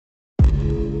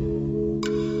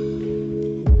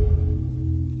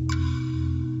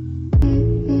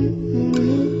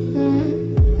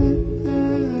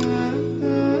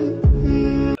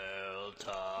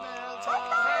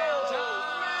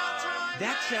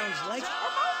sounds like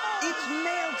it's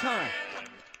mail time.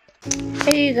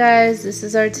 Hey you guys, this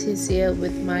is Artesia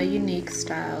with my unique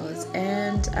styles,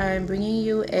 and I'm bringing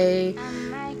you a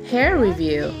hair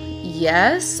review.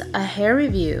 Yes, a hair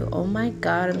review. Oh my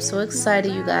god, I'm so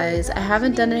excited, you guys. I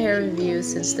haven't done a hair review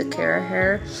since the Kara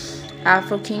hair,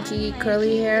 Afro Kinky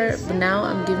curly hair, but now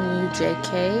I'm giving you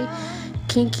JK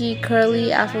kinky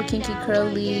curly, Afro kinky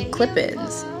curly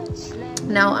clip-ins.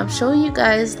 Now I'm showing you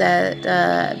guys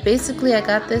that basically I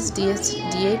got this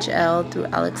DHL through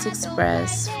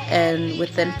Aliexpress, and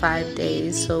within 5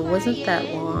 days, so it wasn't that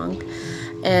long.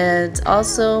 And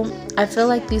also I feel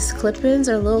like these clip-ins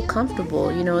are a little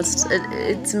comfortable. You know,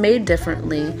 it's made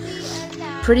differently.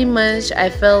 Pretty much I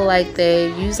feel like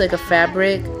they use like a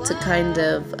fabric to kind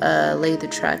of lay the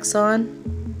tracks on,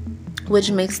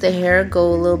 which makes the hair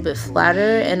go a little bit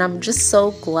flatter, and I'm just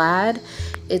so glad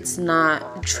it's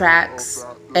not tracks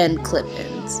and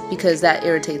clip-ins, because that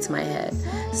irritates my head.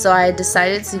 So I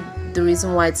decided the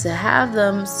reason why to have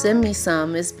them send me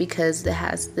some is because it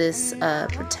has this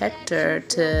protector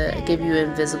to give you an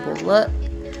invisible look.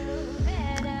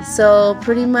 So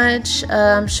pretty much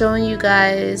I'm showing you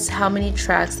guys how many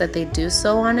tracks that they do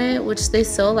sew on it, which they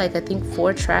sew like I think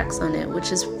 4 tracks on it,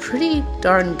 which is pretty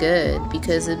darn good,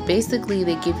 because basically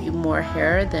they give you more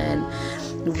hair than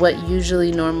what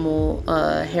usually normal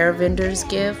hair vendors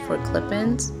give for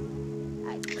clip-ins.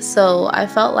 So I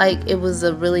felt like it was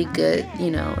a really good,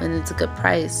 you know, and it's a good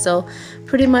price. So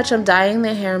pretty much I'm dyeing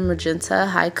the hair magenta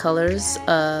high colors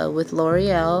with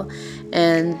Loreal,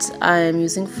 and I'm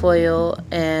using foil,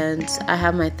 and I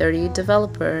have my 30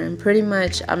 developer, and pretty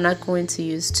much I'm not going to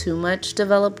use too much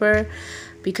developer,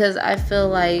 because I feel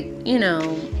like, you know,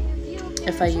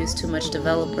 if I use too much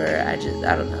developer, I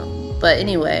don't know. But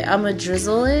anyway, I'm gonna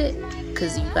drizzle it,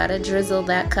 because you gotta drizzle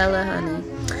that color, honey.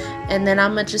 And then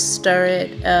I'm gonna just stir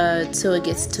it till it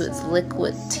gets to its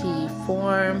liquid tea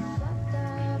form.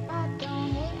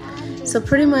 So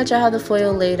pretty much I have the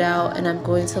foil laid out, and I'm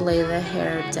going to lay the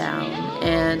hair down.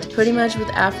 And pretty much with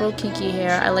Afro Kinky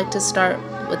hair, I like to start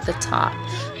with the top.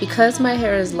 Because my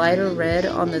hair is lighter red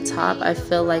on the top, I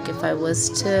feel like if I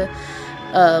was to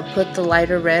put the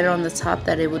lighter red on the top,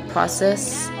 that it would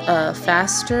process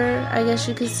faster, I guess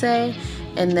you could say,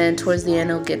 and then towards the end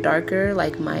it'll get darker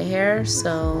like my hair.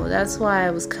 So that's why I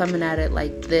was coming at it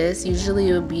like this. Usually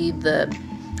it would be the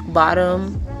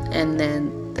bottom and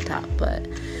then the top, but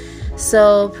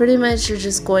so pretty much you're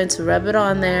just going to rub it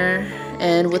on there.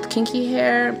 And with kinky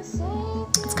hair,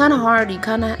 it's kind of hard. You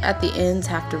kind of at the ends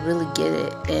have to really get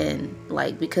it in,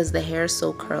 like, because the hair is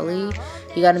so curly,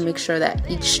 you got to make sure that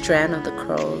each strand of the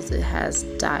curls, it has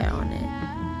dye on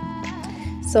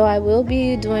it. So I will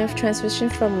be doing a transition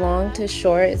from long to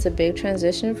short. It's a big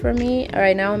transition for me. All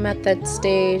right, now I'm at that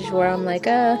stage where I'm like,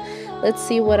 let's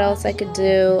see what else I could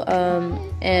do.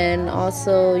 And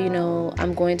also, you know,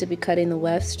 I'm going to be cutting the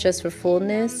wefts just for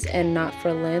fullness and not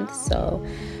for length. So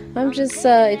I'm just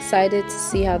excited to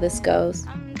see how this goes.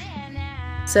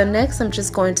 So next I'm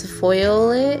just going to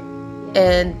foil it,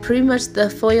 and pretty much the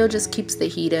foil just keeps the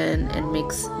heat in and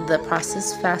makes the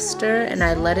process faster, and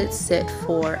I let it sit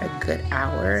for a good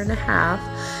hour and a half.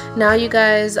 Now you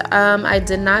guys, I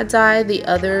did not dye the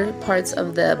other parts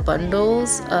of the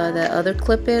bundles, the other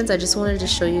clip-ins. I just wanted to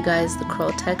show you guys the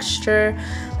curl texture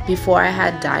before I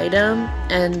had dyed them,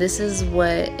 and this is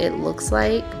what it looks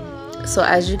like. So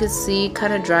as you can see,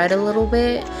 kind of dried a little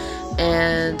bit,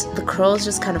 and the curls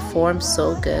just kind of formed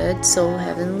so good, so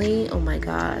heavenly. Oh my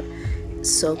god,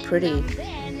 so pretty.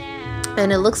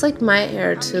 And it looks like my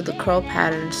hair to the curl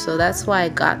pattern, so that's why I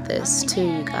got this too,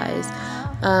 you guys.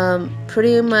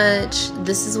 Pretty much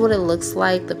this is what it looks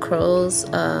like, the curls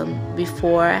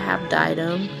before I have dyed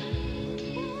them.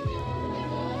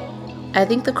 I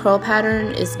think the curl pattern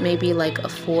is maybe like a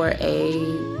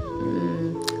 4A,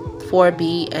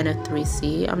 4B, and a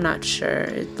 3C. I'm not sure.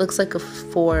 It looks like a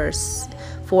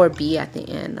 4B at the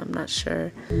end. I'm not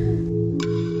sure.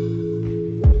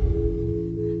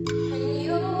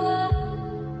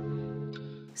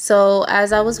 So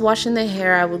as I was washing the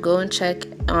hair, I would go and check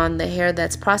on the hair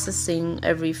that's processing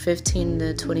every 15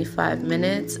 to 25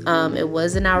 minutes. It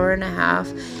was an hour and a half,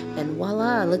 and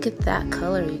voila, look at that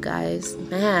color, you guys.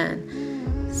 Man.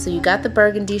 So you got the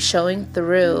burgundy showing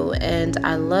through, and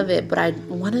I love it, but I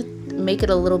want to make it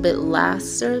a little bit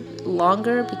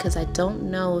longer, because I don't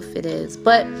know if it is.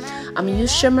 But I'm gonna use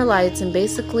shimmer lights, and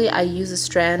basically I use a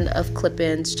strand of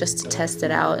clip-ins just to test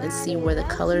it out and see where the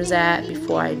color's at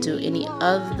before I do any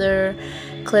other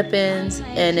clip-ins.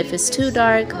 And if it's too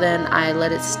dark, then I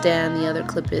let it stand. The other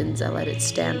clip-ins, I let it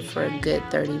stand for a good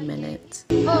 30 minutes.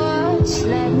 Just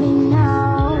let me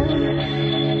know.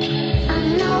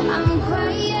 I know I'm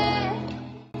crying.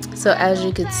 So as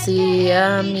you could see,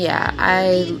 yeah,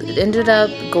 I ended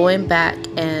up going back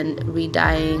and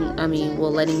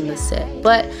letting this sit.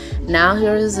 But now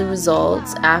here's the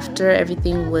results after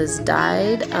everything was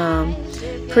dyed.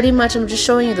 Pretty much I'm just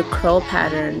showing you the curl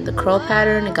pattern. The curl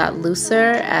pattern, it got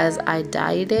looser as I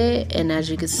dyed it, and as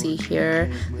you can see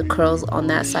here, the curls on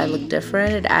that side look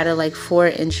different. It added like 4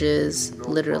 inches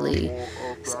literally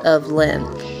of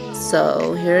length.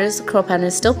 So here's the curl pattern.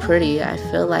 It's still pretty. I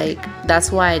feel like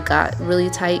that's why I got really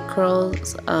tight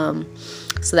curls,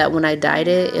 so that when I dyed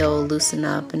it, it'll loosen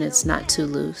up and it's not too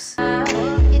loose. I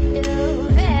hope you do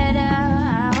better.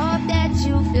 I hope that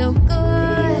you feel good.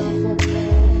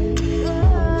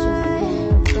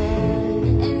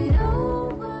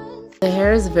 The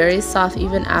hair is very soft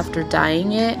even after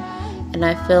dyeing it, and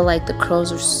I feel like the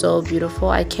curls are so beautiful.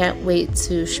 I can't wait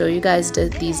to show you guys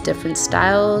these different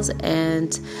styles,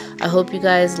 and I hope you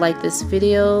guys like this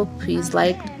video. Please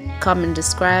like, comment,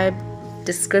 subscribe.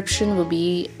 Description will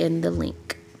be in the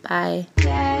link. Bye.